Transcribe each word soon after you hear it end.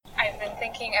I've been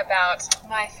thinking about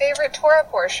my favorite Torah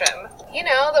portion. You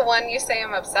know, the one you say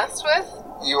I'm obsessed with?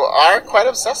 You are quite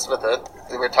obsessed with it.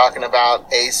 We were talking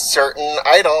about a certain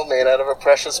idol made out of a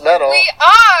precious metal. We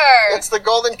are! It's the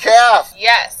golden calf.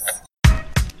 Yes.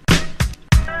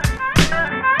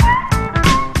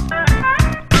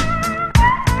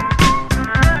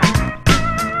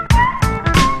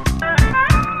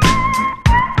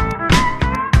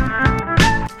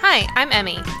 Hi, I'm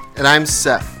Emmy. And I'm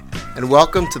Seth. And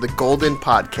welcome to the Golden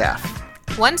Podcast.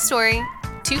 One story,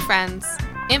 two friends,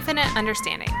 infinite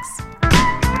understandings.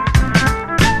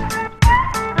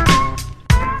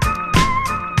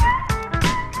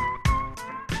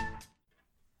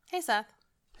 Hey, Seth.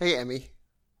 Hey, Emmy.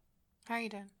 How are you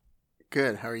doing?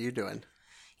 Good. How are you doing?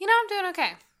 You know, I'm doing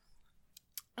okay.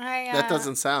 That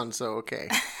doesn't sound so okay.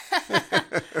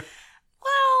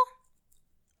 Well,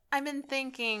 I've been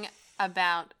thinking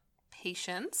about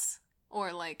patience,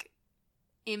 or like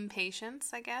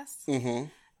impatience, I guess, Mm-hmm.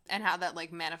 and how that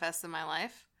like manifests in my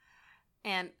life.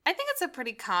 And I think it's a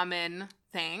pretty common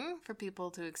thing for people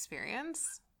to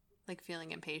experience, like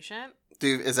feeling impatient.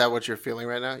 Dude, is that what you're feeling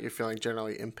right now? You're feeling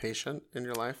generally impatient in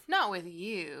your life? Not with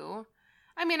you.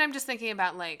 I mean, I'm just thinking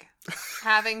about like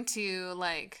having to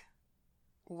like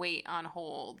wait on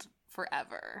hold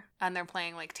forever and they're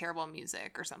playing like terrible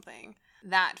music or something.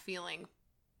 That feeling.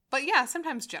 But yeah,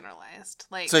 sometimes generalized.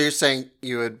 Like, So you're saying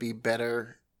you would be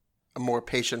better, a more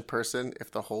patient person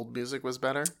if the hold music was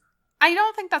better? I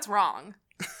don't think that's wrong.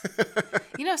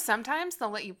 You know, sometimes they'll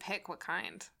let you pick what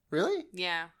kind. Really?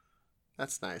 Yeah.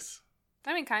 That's nice.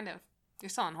 I mean, kind of. You're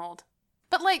still on hold.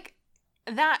 But like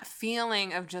that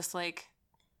feeling of just like,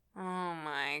 oh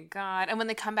my God. And when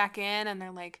they come back in and they're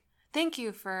like, thank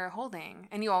you for holding.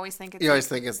 And you always think it's You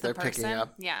always like, think it's the they're picking person.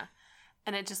 up. Yeah.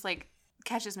 And it just like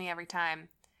catches me every time.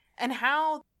 And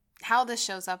how this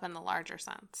shows up in the larger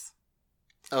sense.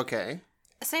 Okay.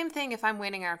 Same thing if I'm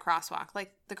waiting at a crosswalk.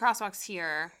 Like the crosswalks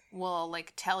here will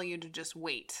like tell you to just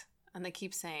wait. And they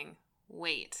keep saying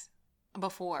wait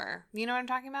before. You know what I'm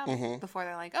talking about? Mm-hmm. Before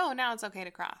they're like, oh, now it's okay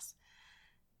to cross.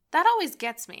 That always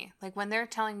gets me. Like when they're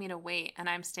telling me to wait and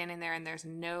I'm standing there and there's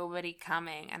nobody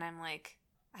coming and I'm like,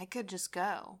 I could just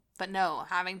go. But no,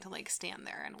 having to like stand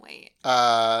there and wait.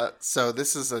 So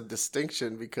this is a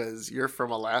distinction because you're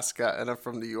from Alaska and I'm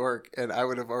from New York and I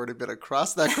would have already been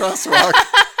across that crosswalk.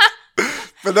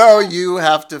 But no, you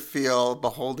have to feel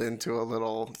beholden to a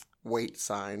little wait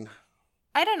sign.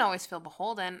 I don't always feel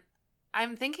beholden.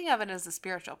 I'm thinking of it as a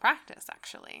spiritual practice,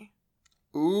 actually.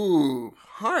 Ooh,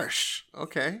 harsh.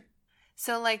 Okay.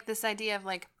 So like this idea of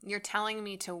like, you're telling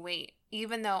me to wait,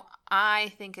 even though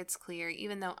I think it's clear,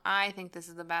 even though I think this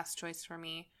is the best choice for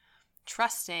me,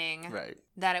 trusting Right.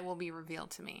 that it will be revealed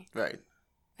to me. Right.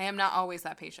 I am not always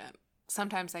that patient.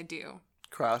 Sometimes I do.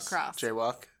 Cross.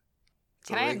 Jaywalk. It's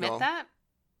Can I illegal. admit that?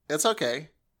 It's okay.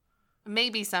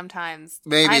 Maybe sometimes.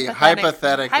 Maybe.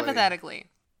 Hypothetically. Hypothetically.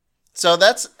 So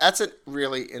that's a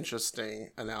really interesting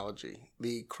analogy.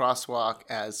 The crosswalk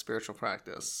as spiritual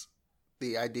practice.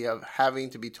 The idea of having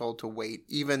to be told to wait,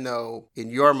 even though in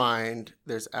your mind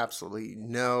there's absolutely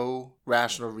no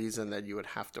rational reason that you would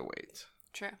have to wait.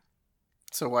 True.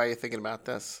 So why are you thinking about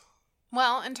this?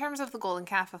 Well, in terms of the golden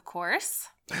calf, of course.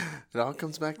 It all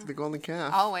comes back to the golden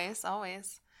calf. Always,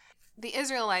 always. The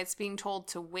Israelites being told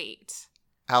to wait.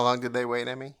 How long did they wait,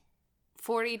 Emmy?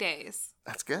 40 days.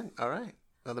 That's good. All right.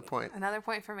 Another point. Another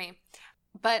point for me.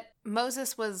 But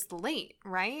Moses was late,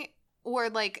 right? Or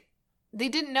like they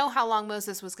didn't know how long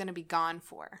Moses was going to be gone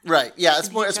for. Right. Yeah, it's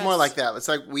And more like that. It's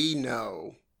like we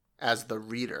know as the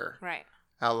reader Right.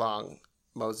 how long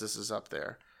Moses is up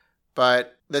there.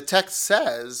 But the text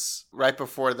says right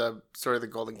before the story of the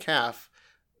golden calf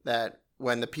that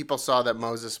when the people saw that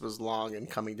Moses was long and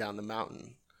coming down the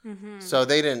mountain. Mm-hmm. So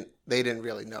they didn't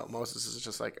really know. Moses is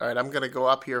just like, all right, I'm going to go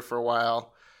up here for a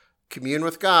while, commune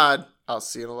with God. I'll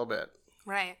see you in a little bit.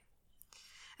 Right.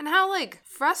 And how like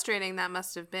frustrating that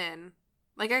must have been.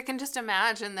 Like I can just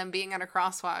imagine them being at a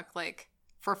crosswalk like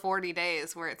for 40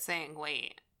 days where it's saying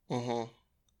wait. Mm-hmm. And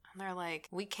they're like,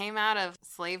 we came out of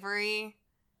slavery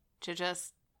to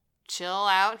just chill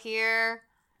out here.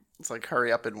 It's like,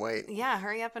 hurry up and wait. Yeah,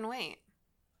 hurry up and wait.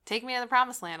 Take me to the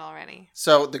promised land already.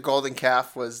 So the golden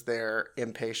calf was their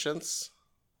impatience.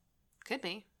 Could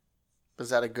be.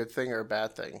 Was that a good thing or a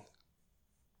bad thing?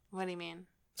 What do you mean?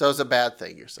 So it's a bad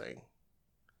thing, you're saying?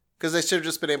 Because they should have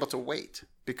just been able to wait.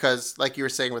 Because, like you were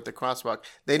saying with the crosswalk,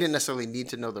 they didn't necessarily need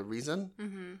to know the reason.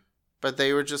 Mm-hmm. But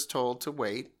they were just told to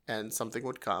wait, and something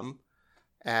would come.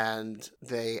 And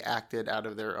they acted out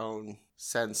of their own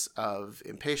sense of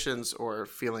impatience or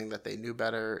feeling that they knew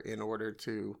better in order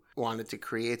to wanted to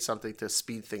create something to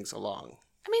speed things along.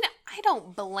 I mean, I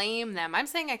don't blame them. I'm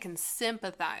saying I can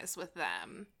sympathize with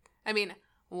them. I mean,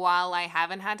 while I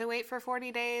haven't had to wait for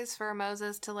 40 days for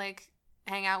Moses to, like,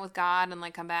 hang out with God and,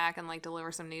 like, come back and, like,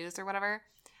 deliver some news or whatever,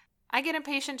 I get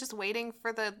impatient just waiting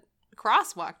for the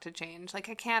crosswalk to change. Like,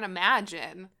 I can't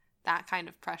imagine that kind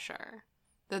of pressure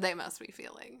that they must be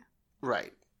feeling.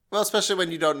 Right. Well, especially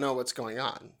when you don't know what's going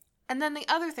on. And then the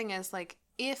other thing is, like,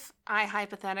 if I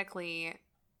hypothetically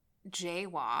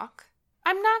jaywalk,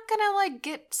 I'm not gonna, like,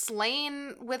 get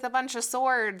slain with a bunch of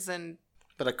swords and...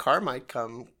 But a car might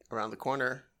come around the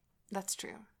corner. That's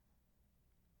true.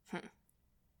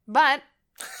 But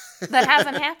that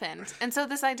hasn't happened. And so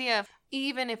this idea of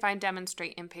even if I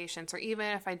demonstrate impatience or even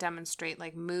if I demonstrate,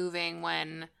 like, moving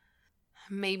when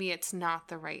maybe it's not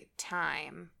the right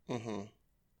time,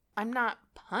 I'm not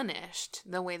punished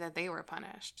the way that they were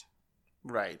punished.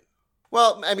 Right.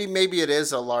 Well, I mean, maybe it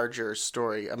is a larger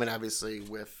story. I mean, obviously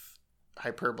with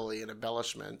hyperbole and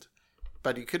embellishment,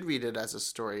 but you could read it as a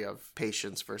story of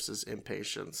patience versus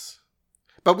impatience.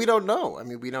 But we don't know. I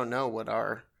mean, we don't know what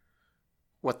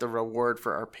the reward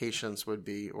for our patience would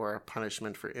be or our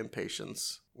punishment for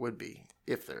impatience would be,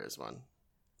 if there is one.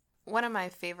 One of my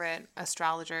favorite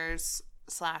astrologers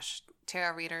 /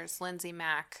 tarot readers, Lindsay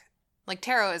Mack. Like,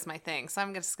 tarot is my thing, so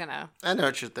I'm just gonna... I know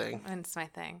it's your thing. It's my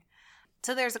thing.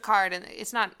 So there's a card, and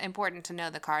it's not important to know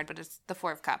the card, but it's the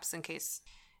Four of Cups, in case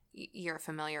you're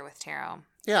familiar with tarot.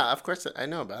 Yeah, of course I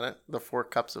know about it. The 4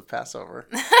 cups of Passover.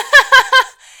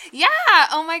 Yeah!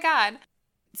 Oh my God.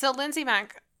 So Lindsay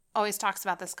Mack always talks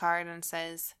about this card and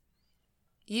says,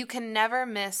 you can never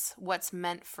miss what's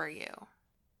meant for you.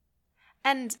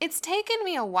 And it's taken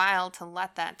me a while to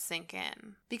let that sink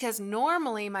in, because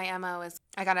normally my MO is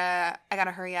I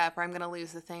gotta hurry up, or I'm gonna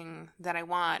lose the thing that I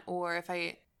want, or if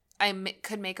I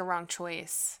could make a wrong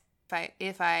choice.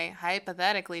 If I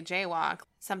hypothetically jaywalk,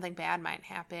 something bad might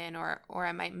happen, or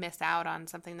I might miss out on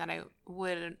something that I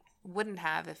wouldn't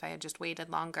have if I had just waited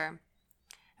longer.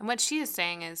 And what she is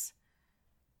saying is,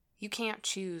 you can't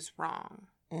choose wrong.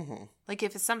 Mm-hmm. Like,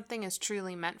 if something is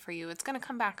truly meant for you, it's going to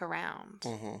come back around,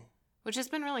 which has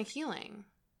been really healing.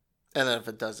 And then if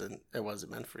it doesn't, it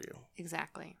wasn't meant for you.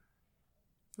 Exactly.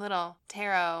 Little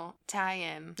tarot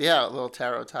tie-in. Yeah, a little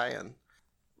tarot tie-in.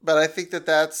 But I think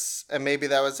and maybe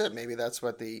that was it. Maybe that's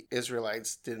what the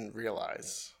Israelites didn't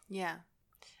realize. Yeah.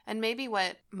 And maybe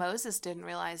what Moses didn't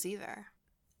realize either.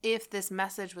 If this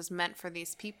message was meant for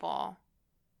these people,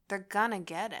 they're gonna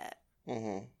get it.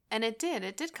 Mm-hmm. And it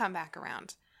did come back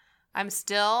around. I'm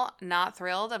still not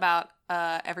thrilled about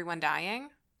everyone dying.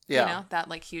 Yeah. You know, that,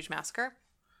 like, huge massacre.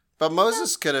 But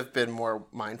Moses could have been more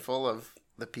mindful of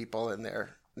the people and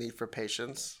their need for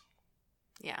patience.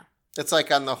 Yeah. It's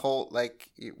like on the whole,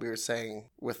 like we were saying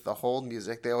with the hold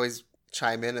music, they always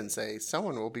chime in and say,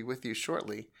 someone will be with you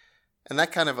shortly. And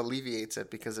that kind of alleviates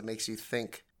it, because it makes you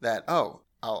think that, oh,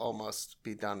 I'll almost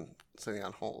be done sitting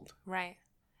on hold. Right.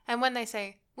 And when they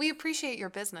say, we appreciate your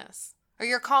business, or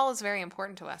your call is very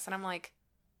important to us. And I'm like,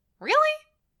 really?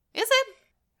 Is it?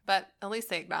 But at least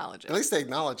they acknowledge it. At least they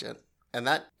acknowledge it. And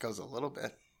that goes a little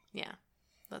bit. Yeah,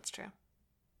 that's true.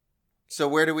 So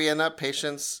where do we end up?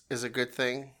 Patience is a good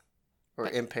thing, or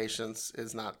impatience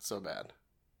is not so bad?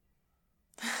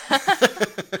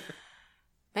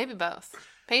 Maybe both.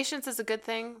 Patience is a good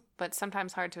thing, but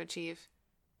sometimes hard to achieve.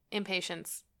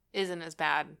 Impatience isn't as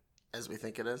bad as we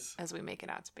think it is, as we make it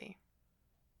out to be.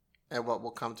 And what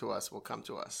will come to us will come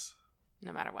to us.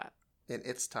 No matter what. In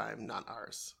its time, not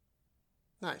ours.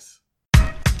 Nice.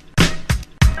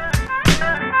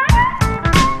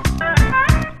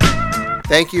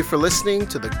 Thank you for listening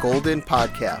to the Golden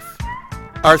Podcast.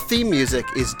 Our theme music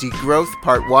is Degrowth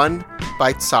Part 1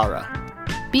 by Tsara.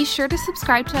 Be sure to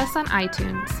subscribe to us on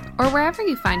iTunes or wherever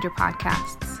you find your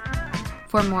podcasts.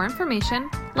 For more information,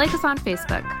 like us on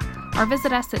Facebook or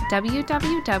visit us at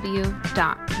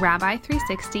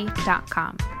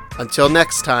www.rabbi360.com. Until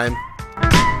next time.